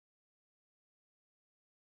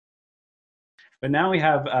But now we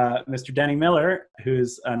have Mr. Dennie Miller,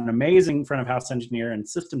 who's an amazing front of house engineer and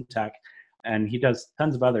system tech, and he does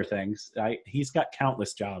tons of other things. He's got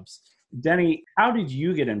countless jobs. Dennie, how did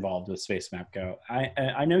you get involved with Spacemap Go?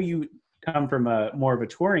 I know you come from more of a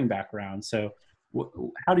touring background, so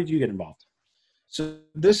how did you get involved? So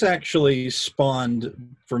this actually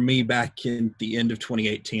spawned for me back in the end of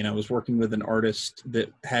 2018. I was working with an artist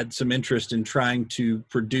that had some interest in trying to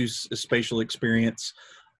produce a spatial experience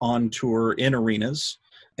on tour in arenas.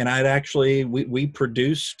 And we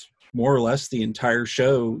produced more or less the entire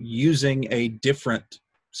show using a different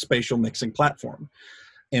spatial mixing platform.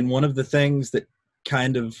 And one of the things that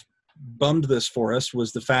kind of bummed this for us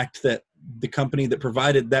was the fact that the company that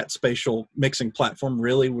provided that spatial mixing platform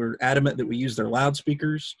really were adamant that we use their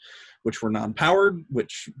loudspeakers, which were non-powered,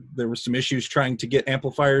 which there were some issues trying to get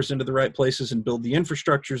amplifiers into the right places and build the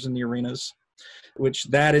infrastructures in the arenas, which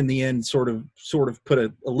that in the end sort of put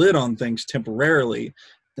a lid on things temporarily.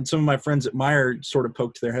 And some of my friends at Meyer sort of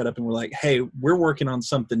poked their head up and were like, hey, we're working on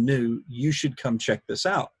something new. You should come check this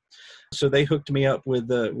out. So they hooked me up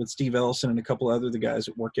with Steve Ellison and a couple other the guys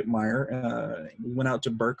that work at Meyer. We went out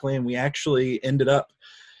to Berkeley, and we actually ended up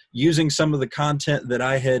using some of the content that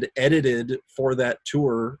I had edited for that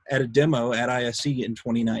tour at a demo at ISE in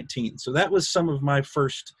 2019. So that was some of my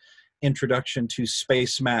first introduction to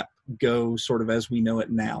Spacemap Go, sort of as we know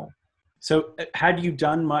it now. So had you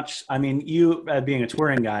done much, I mean, you being a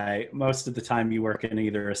touring guy, most of the time you work in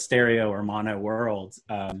either a stereo or mono world.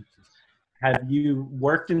 Have you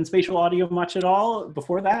worked in spatial audio much at all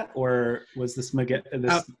before that, or was this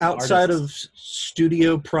outside of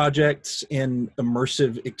studio projects and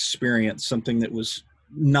immersive experience, something that was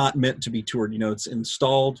not meant to be toured? It's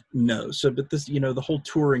installed. No. So, but this, the whole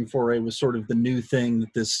touring foray was sort of the new thing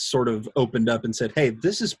that this sort of opened up and said, hey,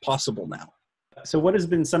 this is possible now. So, what has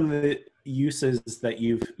been some of the uses that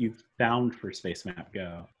you've found for Spacemap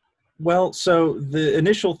Go? Well, so the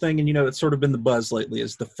initial thing, and it's sort of been the buzz lately,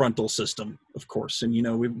 is the frontal system, of course. And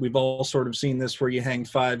we've all sort of seen this where you hang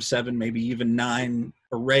 5, 7, maybe even 9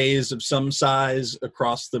 arrays of some size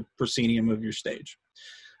across the proscenium of your stage,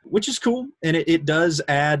 which is cool. And it does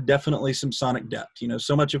add definitely some sonic depth.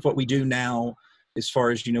 So much of what we do now, as far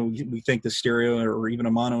as we think the stereo or even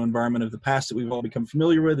a mono environment of the past that we've all become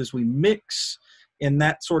familiar with, is we mix. In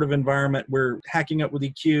that sort of environment, we're hacking up with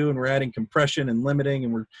EQ and we're adding compression and limiting,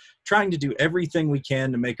 and we're trying to do everything we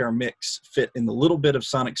can to make our mix fit in the little bit of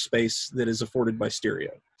sonic space that is afforded by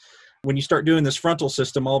stereo. When you start doing this frontal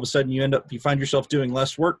system, all of a sudden you find yourself doing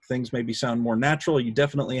less work. Things maybe sound more natural. You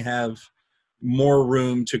definitely have more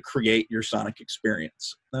room to create your sonic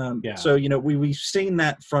experience. So, we've seen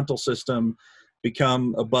that frontal system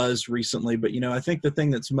become a buzz recently, but I think the thing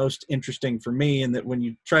that's most interesting for me, and that when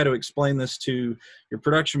you try to explain this to your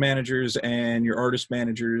production managers and your artist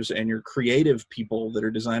managers and your creative people that are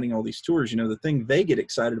designing all these tours, the thing they get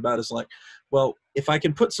excited about is like, well, if I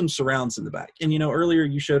can put some surrounds in the back, and earlier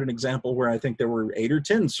you showed an example where I think there were 8 or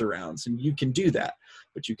 10 surrounds, and you can do that,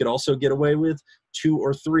 but you could also get away with 2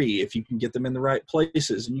 or 3 if you can get them in the right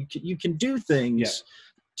places, and you can do things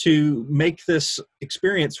to make this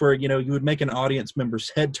experience where, you would make an audience member's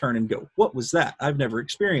head turn and go, what was that? I've never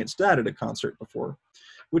experienced that at a concert before,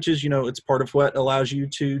 which is, it's part of what allows you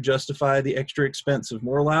to justify the extra expense of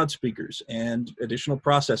more loudspeakers and additional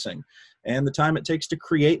processing and the time it takes to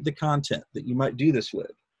create the content that you might do this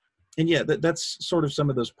with. And that's sort of some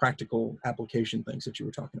of those practical application things that you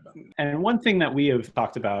were talking about. And one thing that we have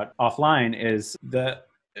talked about offline is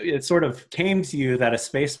it sort of came to you that a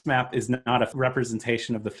space map is not a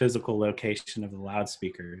representation of the physical location of the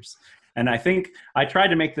loudspeakers. And I think I tried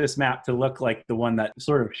to make this map to look like the one that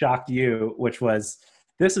sort of shocked you, which was,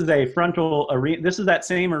 this is a frontal arena. This is that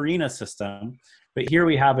same arena system, but here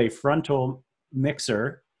we have a frontal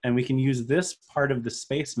mixer, and we can use this part of the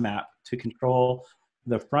space map to control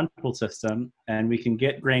the frontal system, and we can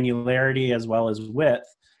get granularity as well as width.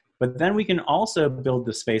 But then we can also build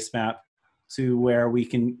the space map to where we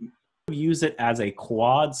can use it as a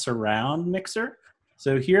quad surround mixer.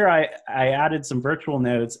 So here I added some virtual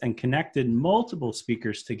nodes and connected multiple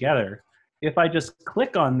speakers together. If I just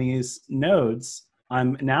click on these nodes,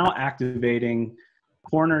 I'm now activating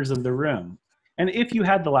corners of the room. And if you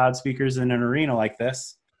had the loudspeakers in an arena like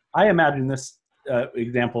this, I imagine this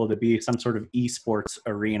example to be some sort of esports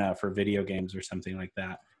arena for video games or something like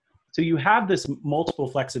that. So you have this multiple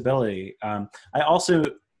flexibility. I also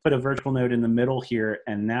put a virtual node in the middle here,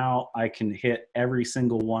 and now I can hit every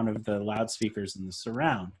single one of the loudspeakers in the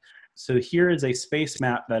surround. So here is a space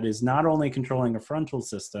map that is not only controlling a frontal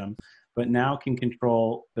system, but now can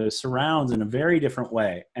control the surrounds in a very different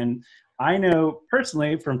way. And I know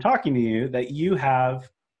personally from talking to you that you have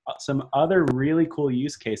some other really cool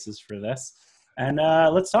use cases for this, and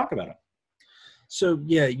let's talk about it. So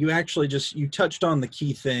yeah, you actually you touched on the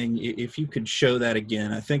key thing. If you could show that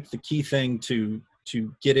again, I think the key thing to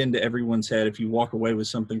get into everyone's head, if you walk away with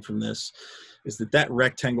something from this, is that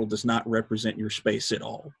rectangle does not represent your space at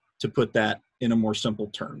all. To put that in a more simple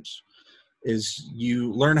terms, is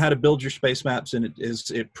you learn how to build your space maps, and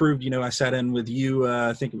it proved, I sat in with you,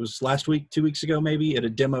 I think it was last week, 2 weeks ago maybe, at a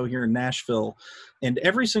demo here in Nashville, and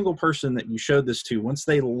every single person that you showed this to, once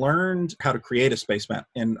they learned how to create a space map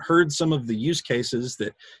and heard some of the use cases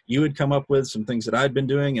that you had come up with, some things that I'd been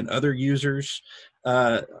doing and other users,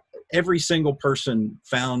 every single person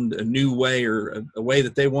found a new way, or a way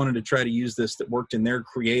that they wanted to try to use this that worked in their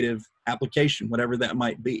creative application, whatever that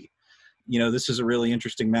might be. This is a really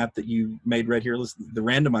interesting map that you made right here. The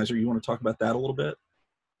randomizer, you want to talk about that a little bit?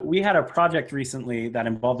 We had a project recently that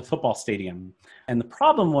involved a football stadium. And the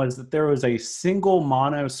problem was that there was a single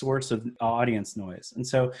mono source of audience noise. And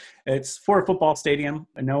so it's for a football stadium,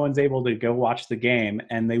 and no one's able to go watch the game.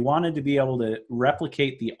 And they wanted to be able to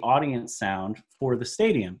replicate the audience sound for the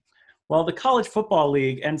stadium. Well, the College Football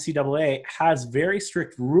League, NCAA, has very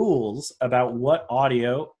strict rules about what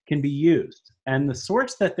audio can be used. And the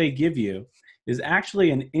source that they give you is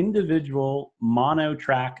actually an individual mono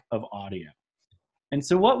track of audio. And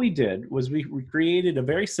so what we did was we created a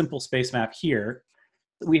very simple space map here.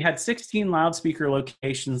 We had 16 loudspeaker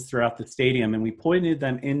locations throughout the stadium, and we pointed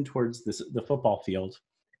them in towards the football field.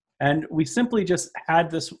 And we simply just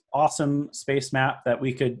had this awesome space map that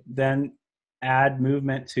we could then add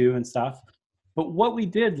movement to and stuff. But what we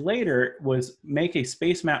did later was make a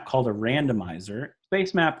space map called a randomizer.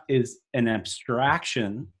 Space map is an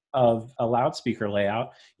abstraction of a loudspeaker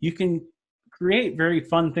layout. You can create very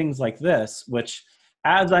fun things like this, which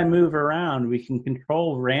as I move around, we can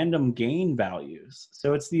control random gain values.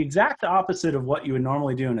 So it's the exact opposite of what you would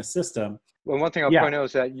normally do in a system. Well, one thing I'll point out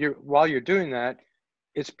is that while you're doing that,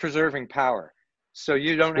 it's preserving power. So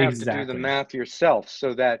you don't have to do the math yourself,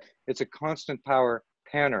 so that it's a constant power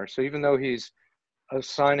panner. So even though he's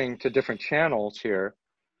assigning to different channels here,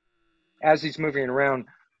 as he's moving around,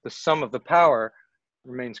 the sum of the power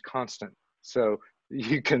remains constant. So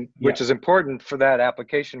you can, which is important for that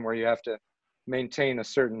application where you have to maintain a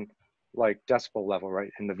certain decibel level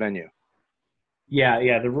right in the venue. Yeah.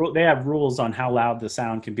 They have rules on how loud the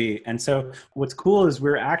sound can be. And so what's cool is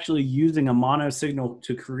we're actually using a mono signal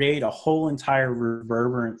to create a whole entire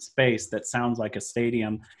reverberant space that sounds like a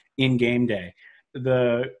stadium in game day.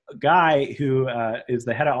 The guy who is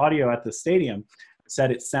the head of audio at the stadium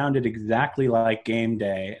said it sounded exactly like game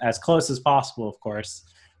day, as close as possible, of course,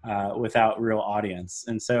 without real audience.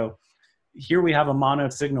 And so here we have a mono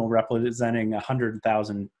signal representing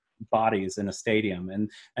 100,000 bodies in a stadium,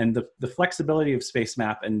 and the flexibility of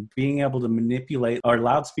Spacemap and being able to manipulate our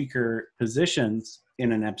loudspeaker positions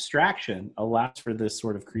in an abstraction allows for this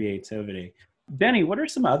sort of creativity. Dennie, what are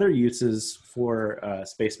some other uses for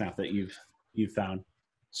Spacemap that you've found?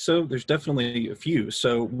 So there's definitely a few.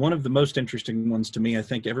 So one of the most interesting ones to me, I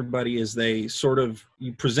think everybody, is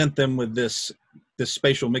you present them with this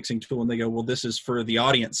spatial mixing tool and they go, well, this is for the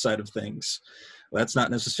audience side of things. Well, that's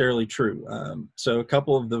not necessarily true. So a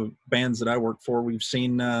couple of the bands that I work for, we've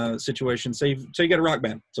seen situations, say you got a rock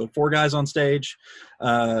band. So 4 guys on stage,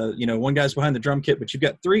 1 guy's behind the drum kit, but you've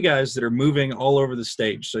got 3 guys that are moving all over the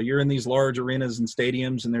stage. So you're in these large arenas and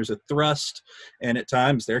stadiums and there's a thrust, and at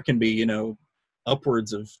times there can be,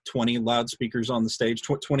 upwards of 20 loudspeakers on the stage,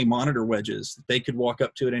 20 monitor wedges that they could walk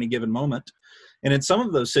up to at any given moment. And in some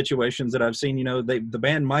of those situations that I've seen, the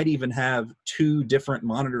band might even have 2 different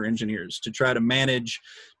monitor engineers to try to manage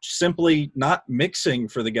simply not mixing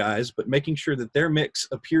for the guys, but making sure that their mix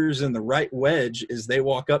appears in the right wedge as they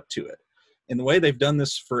walk up to it. And the way they've done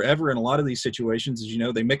this forever in a lot of these situations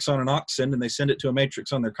is, they mix on an aux send and they send it to a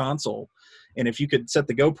matrix on their console. And if you could set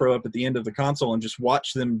the GoPro up at the end of the console and just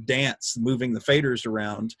watch them dance, moving the faders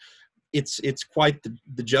around, it's quite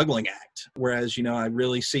the juggling act. Whereas, I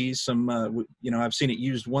really see some, I've seen it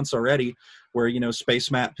used once already where,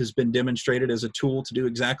 Spacemap has been demonstrated as a tool to do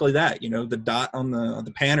exactly that. The dot on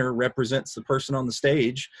the panner represents the person on the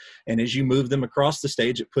stage. And as you move them across the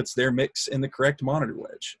stage, it puts their mix in the correct monitor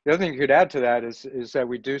wedge. The other thing you could add to that is that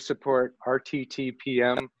we do support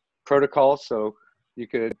RTTPM protocol. So you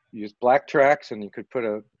could use black tracks and you could put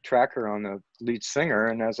a tracker on the lead singer.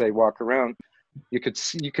 And as they walk around, you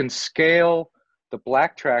can scale the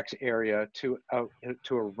black tracks area to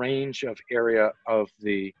a range of area of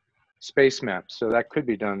the space map. So that could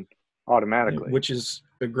be done automatically. Which is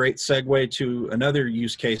a great segue to another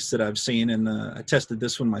use case that I've seen, and I tested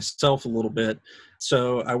this one myself a little bit.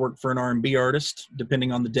 So I work for an R&B artist,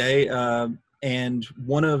 depending on the day. And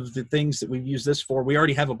one of the things that we've used this for, we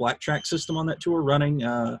already have a black track system on that tour running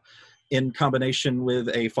in combination with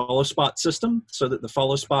a follow spot system, so that the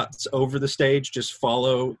follow spots over the stage just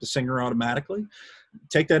follow the singer automatically.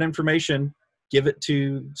 Take that information, give it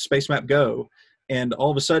to Spacemap Go, and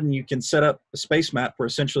all of a sudden you can set up a space map where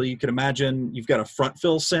essentially you can imagine you've got a front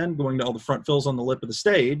fill send going to all the front fills on the lip of the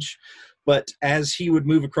stage. But as he would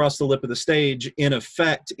move across the lip of the stage, in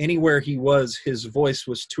effect, anywhere he was, his voice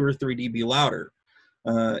was 2 or 3 dB louder,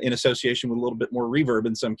 in association with a little bit more reverb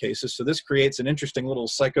in some cases. So this creates an interesting little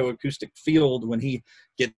psychoacoustic field when he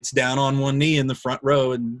gets down on one knee in the front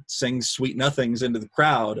row and sings Sweet Nothings into the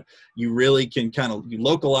crowd. You really can you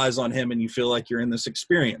localize on him, and you feel like you're in this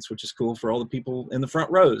experience, which is cool for all the people in the front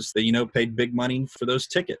rows that, you know, paid big money for those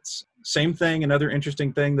tickets. Same thing, another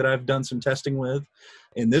interesting thing that I've done some testing with,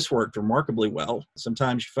 and this worked remarkably well.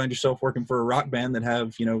 Sometimes you find yourself working for a rock band that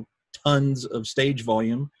have, you know, tons of stage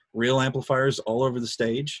volume, real amplifiers all over the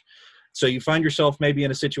stage. So you find yourself maybe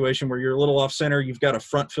in a situation where you're a little off center, you've got a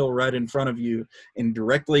front fill right in front of you, and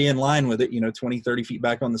directly in line with it, you know, 20, 30 feet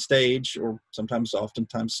back on the stage, or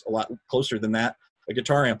oftentimes a lot closer than that, a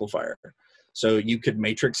guitar amplifier. So you could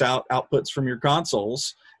matrix out outputs from your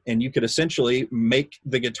consoles, and you could essentially make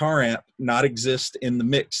the guitar amp not exist in the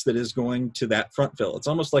mix that is going to that front fill. It's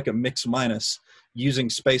almost like a mix minus using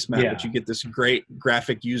Spacemap, but you get this great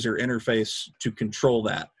graphic user interface to control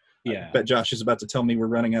that. Yeah. I bet Josh is about to tell me we're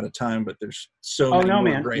running out of time, but there's so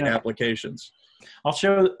many great applications. I'll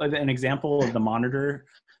show an example of the monitor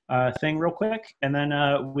thing real quick, and then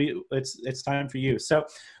it's time for you. So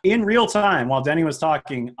in real time, while Dennie was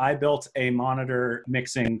talking, I built a monitor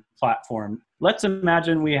mixing platform. Let's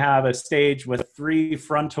imagine we have a stage with 3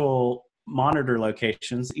 frontal monitor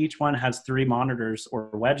locations. Each one has 3 monitors or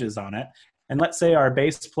wedges on it. And let's say our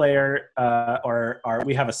bass player,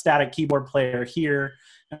 we have a static keyboard player here,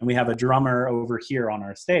 and we have a drummer over here on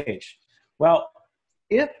our stage. Well,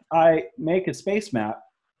 if I make a space map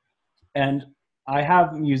and I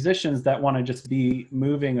have musicians that want to just be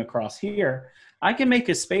moving across here, I can make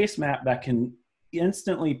a space map that can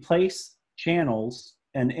instantly place channels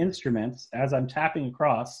and instruments as I'm tapping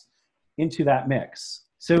across into that mix.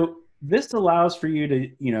 So this allows for you to,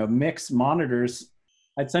 you know, mix monitors.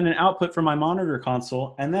 I'd send an output from my monitor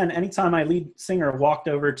console, and then anytime my lead singer walked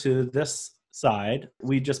over to this side,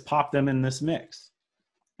 we just pop them in this mix.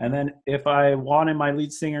 And then if I wanted my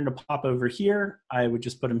lead singer to pop over here, I would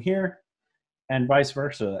just put him here, and vice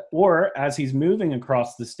versa. Or as he's moving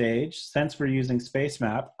across the stage, since we're using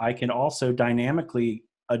Spacemap, I can also dynamically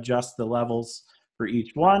adjust the levels for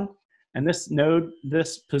each one. And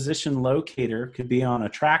this position locator could be on a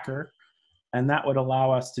tracker, and that would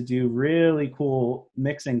allow us to do really cool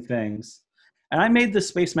mixing things. And I made the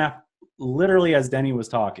space map literally as Dennie was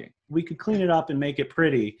talking. We could clean it up and make it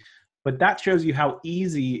pretty, but that shows you how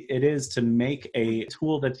easy it is to make a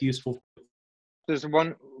tool that's useful. There's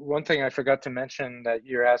one thing I forgot to mention that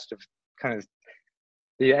you're asked of, kind of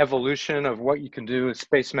the evolution of what you can do with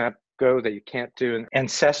Spacemap Go that you can't do in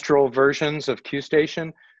ancestral versions of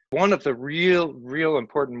QStation. One of the real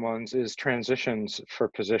important ones is transitions for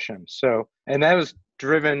position. So, and that was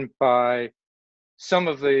driven by some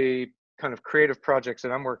of the kind of creative projects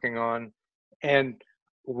that I'm working on, and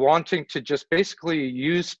wanting to just basically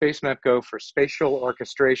use Spacemap Go for spatial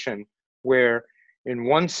orchestration, where in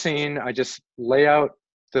one scene, I just lay out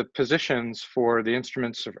the positions for the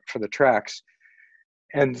instruments for the tracks,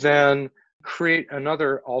 and then create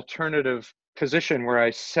another alternative position where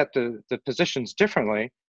I set the positions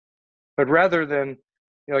differently. But rather than, you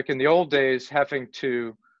know, like in the old days, having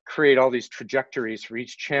to create all these trajectories for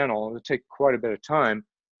each channel, it would take quite a bit of time.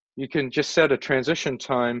 You can just set a transition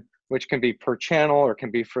time, which can be per channel or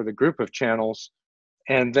can be for the group of channels.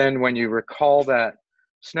 And then when you recall that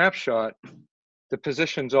snapshot, the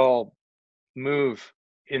positions all move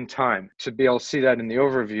in time. To be able to see that in the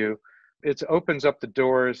overview, it opens up the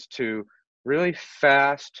doors to really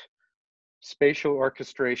fast spatial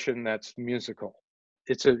orchestration that's musical.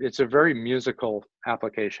 It's a very musical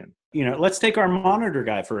application. You know, let's take our monitor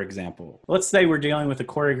guy, for example. Let's say we're dealing with a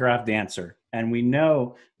choreographed dancer, and we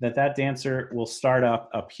know that that dancer will start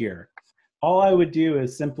up here. All I would do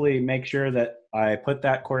is simply make sure that I put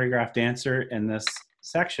that choreographed dancer in this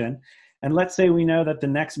section. And let's say we know that the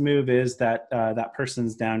next move is that that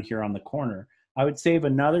person's down here on the corner. I would save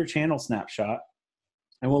another channel snapshot,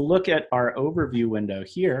 and we'll look at our overview window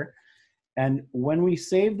here. And when we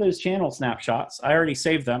save those channel snapshots, I already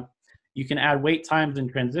saved them. You can add wait times and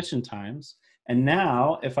transition times. And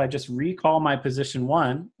now if I just recall my position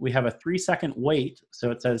 1, we have a 3-second wait.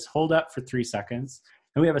 So it says hold up for 3 seconds.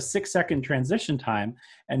 And we have a 6-second transition time.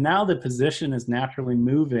 And now the position is naturally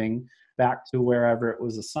moving back to wherever it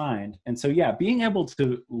was assigned. And so, yeah, being able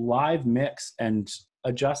to live mix and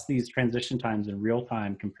adjust these transition times in real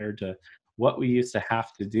time compared to what we used to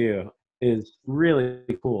have to do is really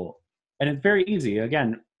cool. And it's very easy.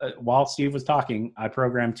 Again, while Steve was talking, I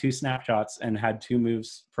programmed 2 snapshots and had 2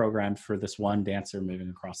 moves programmed for this one dancer moving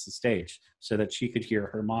across the stage so that she could hear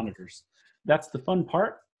her monitors. That's the fun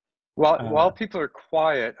part. While people are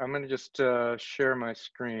quiet, I'm going to just share my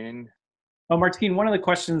screen. Oh, Martine, one of the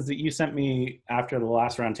questions that you sent me after the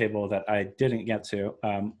last roundtable that I didn't get to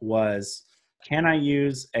was, can I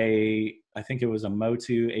use I think it was a Mo2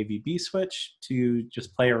 AVB switch to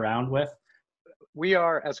just play around with? We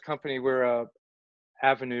are, as a company, we're a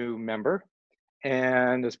Avenue member.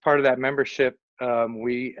 And as part of that membership,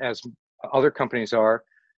 we, as other companies are,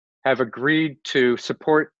 have agreed to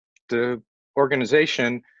support the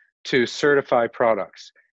organization to certify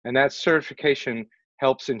products. And that certification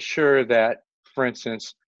helps ensure that, for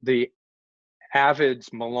instance, the Avid's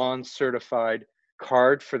Milan certified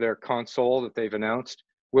card for their console that they've announced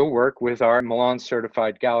will work with our Milan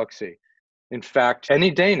certified Galaxy. In fact, any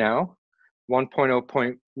day now,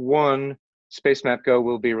 1.0.1 Spacemap Go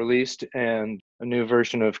will be released and a new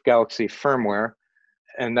version of Galaxy firmware,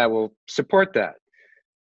 and that will support that.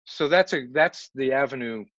 So that's the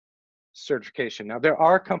Avenue certification. Now, there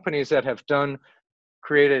are companies that have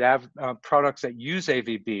created products that use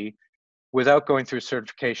AVB without going through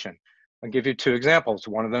certification. I'll give you 2 examples.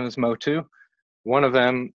 One of them is Mo2. One of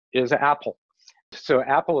them is Apple. So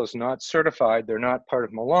Apple is not certified. They're not part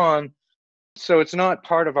of Milan. So it's not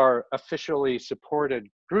part of our officially supported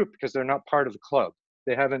group because they're not part of the club.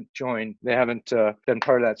 They haven't joined. They haven't been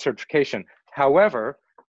part of that certification. However,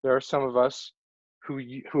 there are some of us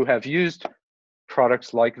who have used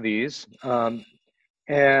products like these.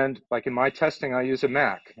 And like in my testing, I use a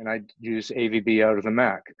Mac and I use AVB out of the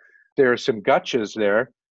Mac. There are some gotchas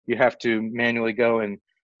there. You have to manually go and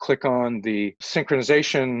click on the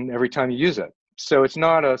synchronization every time you use it. So it's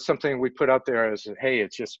not something we put out there as, hey,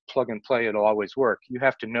 it's just plug and play, it'll always work. You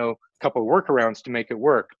have to know a couple of workarounds to make it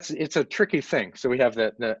work. It's a tricky thing. So we have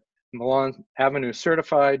the Milan Avenue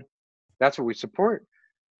certified. That's what we support.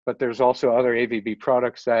 But there's also other AVB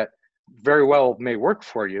products that very well may work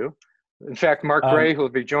for you. In fact, Mark Gray, who will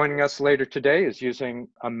be joining us later today, is using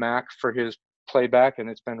a Mac for his playback, and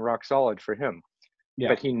it's been rock solid for him. Yeah.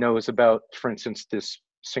 But he knows about, for instance, this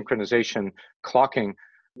synchronization clocking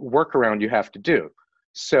workaround you have to do.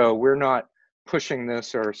 So we're not pushing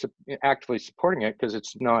this or actively supporting it because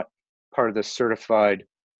it's not part of the certified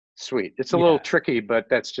suite. It's a little tricky, but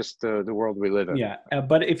that's just the world we live in. Yeah,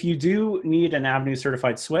 but if you do need an Avenue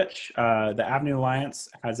certified switch, the Avenue Alliance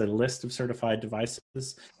has a list of certified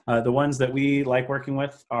devices. The ones that we like working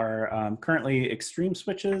with are currently Extreme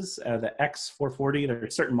switches, the X440. There are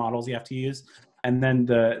certain models you have to use. And then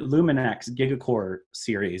the Luminex Gigacore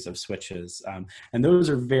series of switches. And those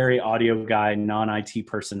are very audio guy, non-IT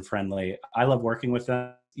person friendly. I love working with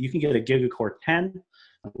them. You can get a Gigacore 10,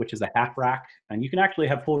 which is a half rack. And you can actually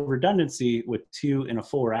have full redundancy with 2 in a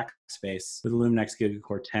full rack space with the Luminex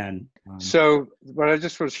Gigacore 10. So what I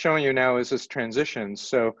just was showing you now is this transition.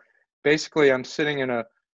 So basically I'm sitting in a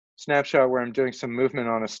snapshot where I'm doing some movement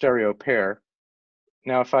on a stereo pair.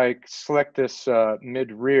 Now if I select this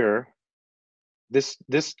mid-rear,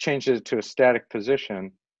 this changes it to a static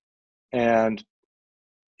position, and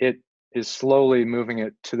it is slowly moving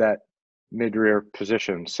it to that mid-rear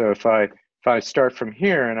position. So if I start from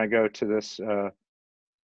here and I go to this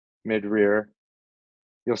mid-rear,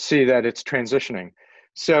 you'll see that it's transitioning.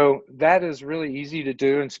 So that is really easy to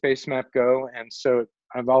do in Spacemap Go, and so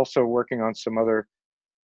I'm also working on some other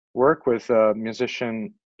work with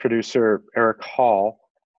musician producer Eric Hall,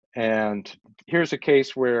 and here's a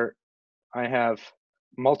case where I have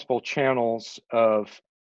multiple channels of,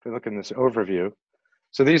 if we look in this overview,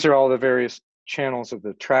 so these are all the various channels of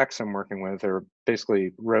the tracks I'm working with. They're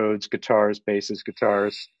basically Rhodes, guitars, basses,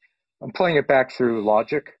 guitars. I'm playing it back through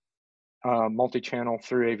Logic, multi-channel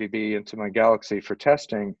through AVB into my Galaxy for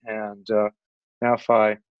testing. And now if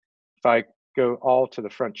I go all to the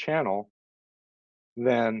front channel,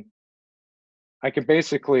 then I can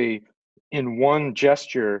basically, in one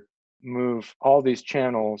gesture, move all these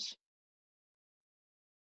channels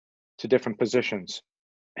to different positions,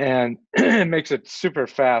 and it makes it super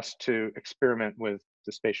fast to experiment with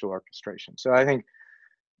the spatial orchestration. So I think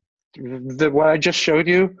what I just showed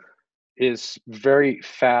you is very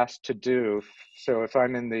fast to do. So if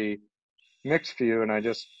I'm in the mix view and I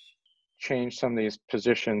just change some of these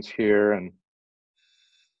positions here and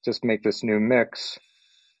just make this new mix,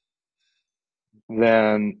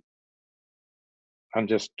 then I'm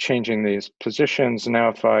just changing these positions. Now,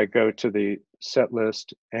 if I go to the set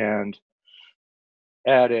list and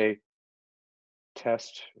add a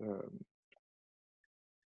test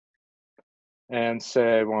and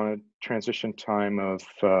say I want a transition time of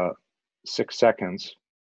 6 seconds,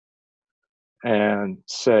 and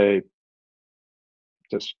say,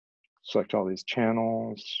 just select all these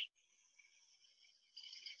channels,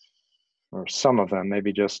 or some of them,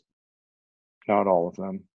 maybe just not all of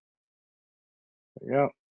them. There you go.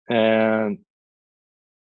 And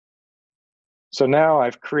so now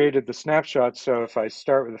I've created the snapshot. So if I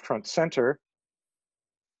start with the front center,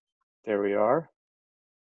 there we are.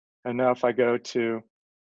 And now if I go to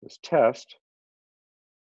this test,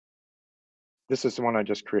 this is the one I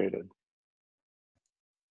just created.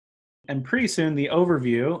 And pretty soon the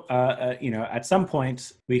overview, at some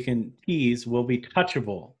point we can tease will be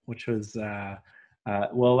touchable, which was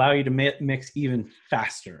will allow you to mix even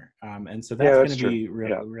faster. And so that's going to be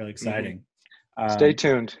really exciting. Stay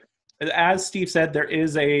tuned. As Steve said, there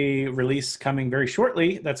is a release coming very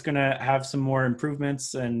shortly that's going to have some more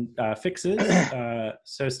improvements and fixes.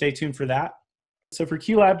 So stay tuned for that. So for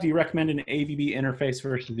QLab, do you recommend an AVB interface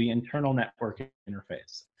versus the internal network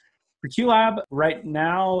interface? For QLab, right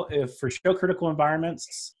now, for show critical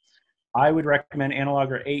environments, I would recommend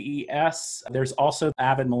Analog or AES. There's also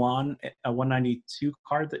Avid Milan, a 192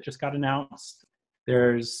 card that just got announced.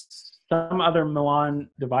 There's some other Milan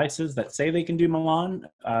devices that say they can do Milan.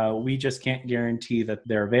 We just can't guarantee that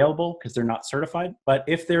they're available because they're not certified. But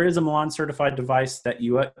if there is a Milan certified device that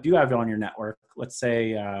you do have on your network, let's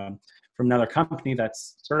say from another company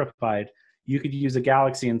that's certified, you could use a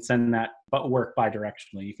Galaxy and send that, but work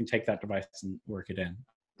bidirectionally. You can take that device and work it in.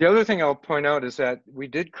 The other thing I'll point out is that we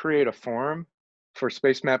did create a forum for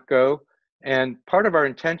Spacemap Go, and part of our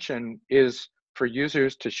intention is for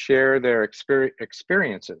users to share their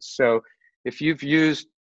experiences. So if you've used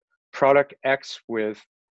product X with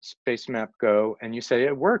Spacemap Go and you say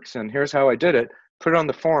it works and here's how I did it, put it on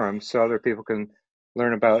the forum so other people can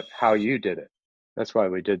learn about how you did it. That's why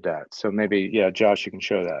we did that. So maybe, yeah, Josh, you can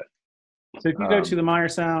show that. So if you go to the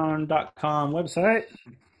meyersound.com website,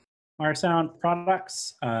 Meyer Sound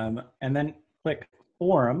products, and then click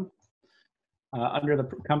forum under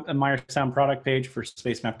the Meyer Sound product page for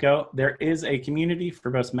Spacemap Go, there is a community for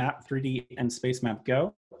both Map 3D and Spacemap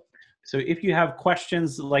Go. So if you have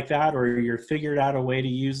questions like that, or you're figured out a way to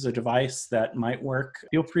use a device that might work,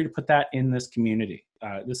 feel free to put that in this community.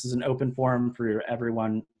 This is an open forum for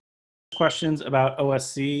everyone. Questions about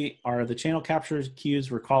OSC: are the channel capture queues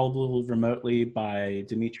recallable remotely by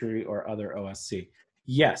Dimitri or other OSC?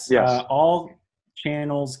 Yes. All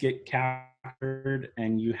channels get captured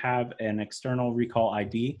and you have an external recall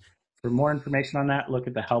ID. For more information on that, look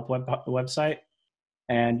at the help website.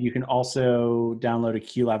 And you can also download a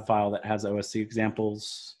QLab file that has OSC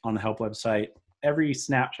examples on the help website. Every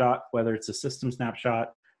snapshot, whether it's a system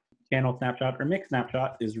snapshot, channel snapshot, or mix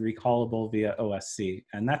snapshot, is recallable via OSC.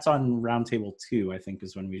 And that's on Roundtable 2, I think,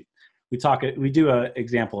 is when we do an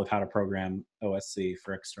example of how to program OSC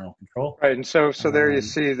for external control. Right, and so there you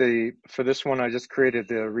see for this one I just created,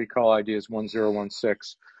 the recall ID is 1016.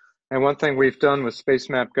 And one thing we've done with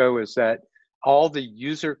Spacemap Go is that all the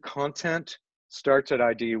user content starts at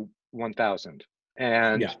ID 1000.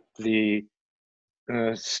 And the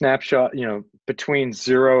snapshot, between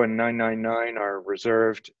 0 and 999 are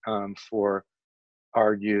reserved for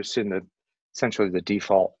our use in essentially the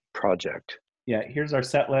default project. Yeah, here's our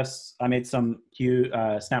set list. I made some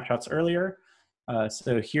snapshots earlier.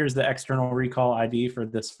 So here's the external recall ID for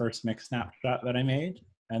this first mix snapshot that I made.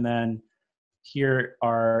 And then here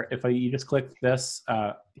are, you just click this,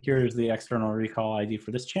 here's the external recall ID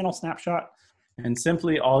for this channel snapshot. And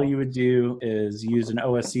simply all you would do is use an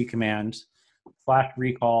OSC command,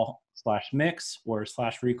 /recall/mix or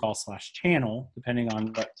 /recall/channel, depending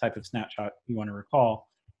on what type of snapshot you want to recall.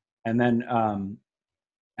 And then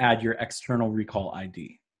add your external recall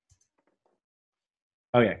ID.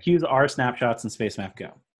 Oh yeah, queues are snapshots in Spacemap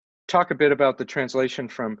Go. Talk a bit about the translation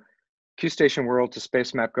from QStation World to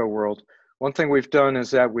Spacemap Go World. One thing we've done is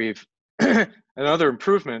that another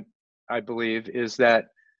improvement, I believe, is that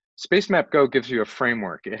Spacemap Go gives you a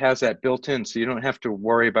framework. It has that built in, so you don't have to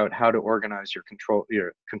worry about how to organize your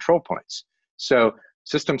control points. So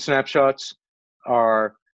system snapshots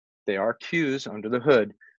are queues under the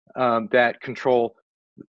hood that control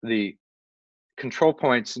the control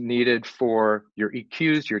points needed for your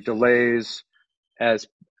EQs, your delays, as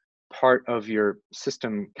part of your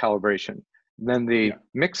system calibration. Then the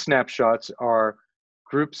mix snapshots are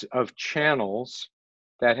groups of channels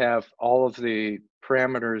that have all of the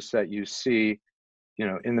parameters that you see,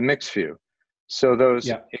 in the mix view. So those,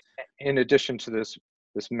 Yeah. in addition to this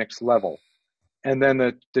mixed level. And then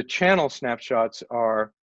the channel snapshots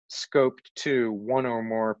are scoped to one or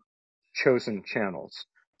more chosen channels.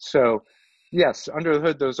 So yes, under the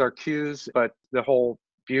hood, those are cues, but the whole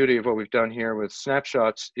beauty of what we've done here with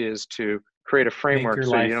snapshots is to create a Make framework your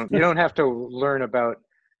so life. you don't have to learn about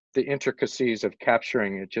the intricacies of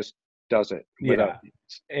capturing. It just does it without,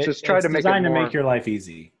 just try It's to make it designed to more. make your life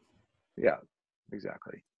easy. Yeah,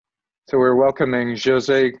 exactly. So we're welcoming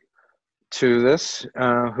Jose to this,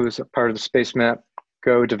 who's a part of the Spacemap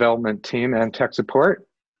Go development team and tech support.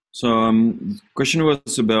 So the question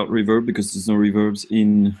was about reverb, because there's no reverbs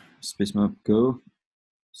in Spacemap Go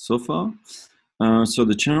so far. So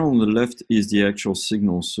the channel on the left is the actual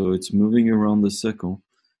signal, so it's moving around the circle.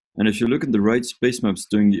 And if you look at the right, Spacemap's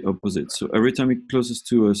doing the opposite. So every time it closes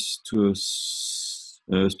to a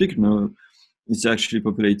speaker node, it's actually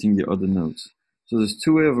populating the other nodes. So there's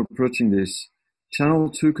two ways of approaching this. Channel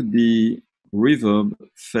 2 could be reverb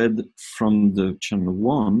fed from the channel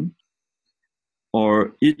 1,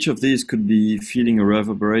 or each of these could be feeding a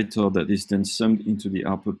reverberator that is then summed into the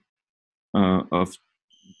output of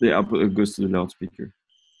the output that goes to the loudspeaker.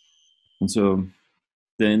 And so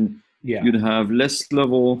then you'd have less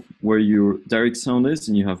level where your direct sound is,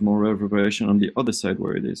 and you have more reverberation on the other side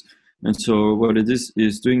where it is. And so what it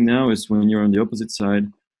is doing now is, when you're on the opposite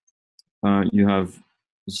side, you have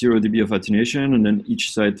 0 dB of attenuation, and then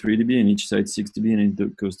each side 3 dB, and each side 6 dB, and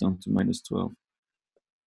it goes down to -12.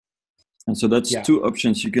 And so that's two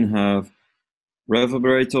options. You can have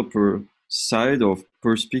reverberator per side or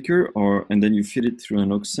per speaker, and then you feed it through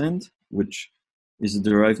an aux send, which is a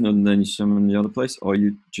derived node, and then you summon the other place, or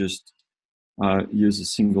you just use a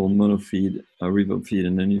single mono feed, a reverb feed,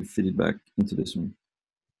 and then you feed it back into this one.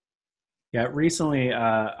 Yeah, recently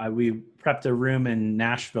we prepped a room in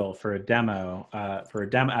Nashville for a demo,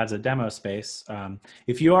 as a demo space.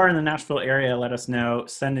 If you are in the Nashville area, let us know.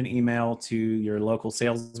 Send an email to your local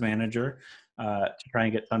sales manager to try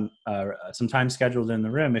and get some time scheduled in the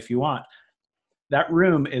room if you want. That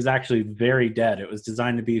room is actually very dead. It was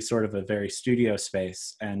designed to be sort of a very studio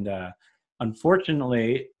space, and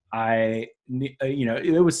unfortunately,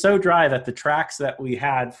 it was so dry that the tracks that we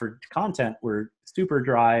had for content were super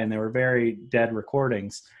dry, and they were very dead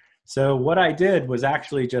recordings. So what I did was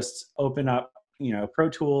actually just open up, Pro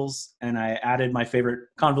Tools, and I added my favorite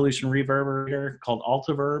convolution reverberator called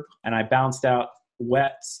Altiverb, and I bounced out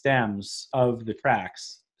wet stems of the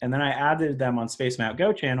tracks. And then I added them on Spacemap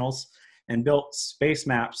Go channels and built space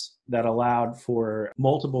maps that allowed for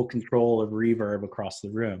multiple control of reverb across the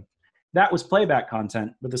room. That was playback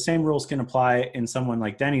content, but the same rules can apply in someone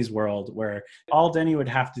like Denny's world, where all Denny would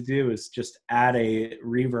have to do is just add a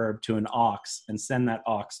reverb to an aux and send that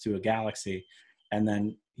aux to a galaxy, and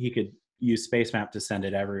then he could use Spacemap to send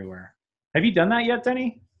it everywhere. Have you done that yet,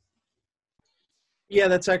 Denny? Yeah,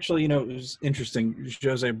 that's actually, it was interesting,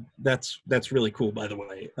 Jose. That's really cool, by the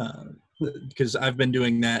way, because I've been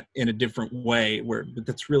doing that in a different way. But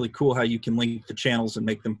that's really cool how you can link the channels and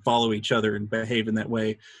make them follow each other and behave in that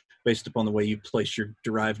way, based upon the way you place your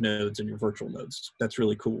derived nodes and your virtual nodes. That's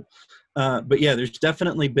really cool. But yeah, there's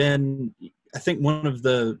definitely been, I think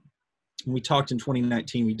when we talked in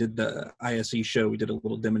 2019, we did the ISE show. We did a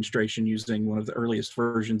little demonstration using one of the earliest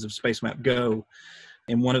versions of Spacemap Go.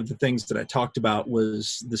 And one of the things that I talked about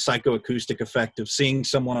was the psychoacoustic effect of seeing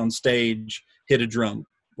someone on stage hit a drum.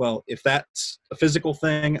 Well, if that's a physical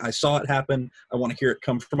thing, I saw it happen, I want to hear it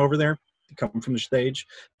come from over there, come from the stage.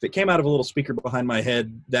 If it came out of a little speaker behind my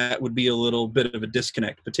head, that would be a little bit of a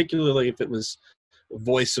disconnect, particularly if it was a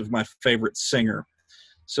voice of my favorite singer.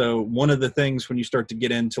 So one of the things when you start to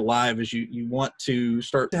get into live is you want to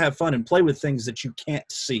start to have fun and play with things that you can't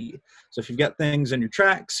see. So if you've got things in your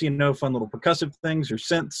tracks, fun little percussive things or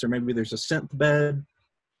synths, or maybe there's a synth bed,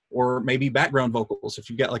 or maybe background vocals, if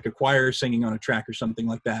you've got like a choir singing on a track or something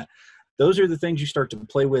like that. Those are the things you start to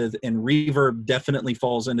play with, and reverb definitely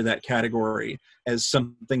falls into that category as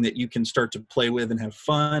something that you can start to play with and have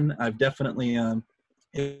fun. I've definitely,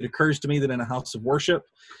 it occurs to me that in a house of worship,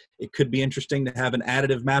 it could be interesting to have an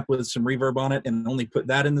additive map with some reverb on it and only put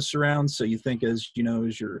that in the surround. So you think as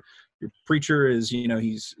your preacher is,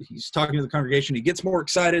 he's talking to the congregation, he gets more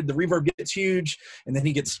excited, the reverb gets huge, and then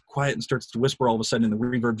he gets quiet and starts to whisper all of a sudden, and the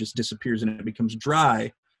reverb just disappears and it becomes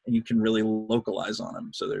dry, and you can really localize on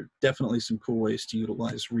them. So there are definitely some cool ways to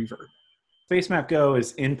utilize reverb. Spacemap Go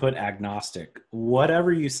is input agnostic.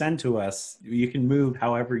 Whatever you send to us, you can move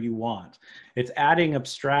however you want. It's adding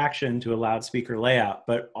abstraction to a loudspeaker layout,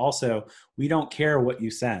 but also we don't care what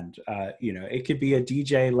you send. It could be a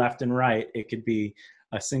DJ left and right. It could be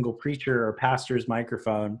a single preacher or pastor's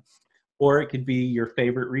microphone, or it could be your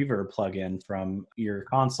favorite reverb plugin from your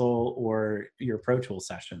console or your Pro Tools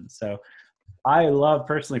session. So I love,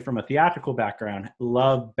 personally, from a theatrical background,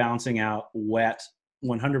 love bouncing out wet,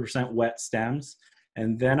 100% wet stems.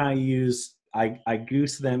 And then I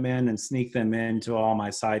goose them in and sneak them into all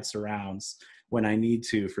my side surrounds when I need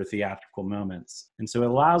to for theatrical moments. And so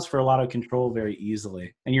it allows for a lot of control very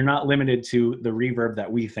easily. And you're not limited to the reverb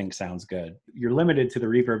that we think sounds good. You're limited to the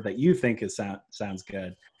reverb that you think sounds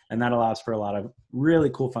good. And that allows for a lot of really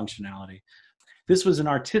cool functionality. This was an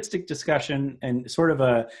artistic discussion and sort of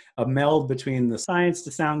a meld between the science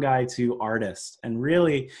to sound guy to artist. And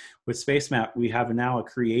really, with Spacemap, we have now a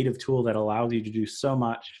creative tool that allows you to do so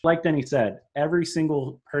much. Like Dennie said, every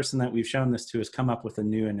single person that we've shown this to has come up with a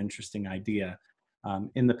new and interesting idea.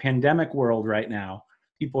 In the pandemic world right now,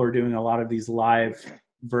 people are doing a lot of these live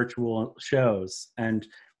virtual shows. And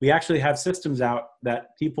we actually have systems out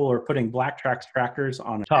that people are putting Black Tracks trackers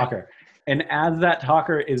on a talker. And as that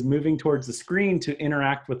talker is moving towards the screen to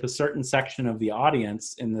interact with a certain section of the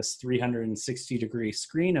audience in this 360-degree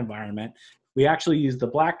screen environment, we actually use the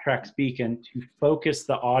Black Tracks beacon to focus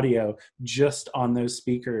the audio just on those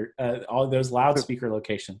all those loudspeaker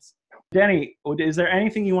locations. Dennie, is there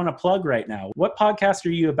anything you want to plug right now? What podcast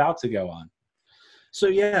are you about to go on? So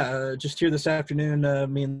yeah, just here this afternoon,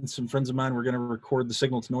 me and some friends of mine, we're going to record the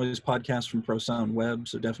Signal to Noise podcast from Pro Sound Web.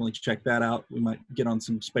 So definitely check that out. We might get on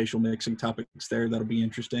some spatial mixing topics there. That'll be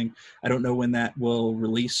interesting. I don't know when that will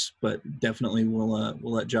release, but definitely we'll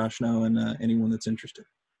let Josh know and anyone that's interested.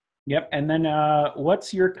 Yep. And then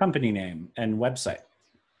what's your company name and website?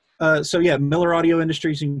 So yeah, Miller Audio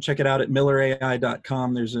Industries, you can check it out at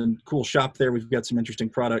millerai.com. There's a cool shop there. We've got some interesting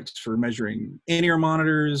products for measuring in-ear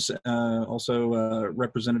monitors, also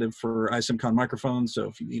representative for iSimcon microphones. So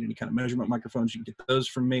if you need any kind of measurement microphones, you can get those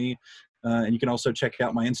from me. And you can also check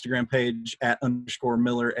out my Instagram page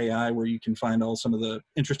 @_MillerAI, where you can find some of the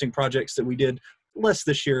interesting projects that we did less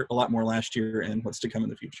this year, a lot more last year, and what's to come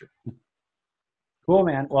in the future. Cool,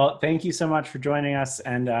 man. Well, thank you so much for joining us.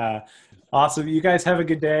 And awesome. You guys have a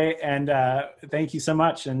good day. And thank you so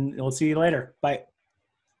much. And we'll see you later. Bye.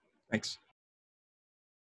 Thanks.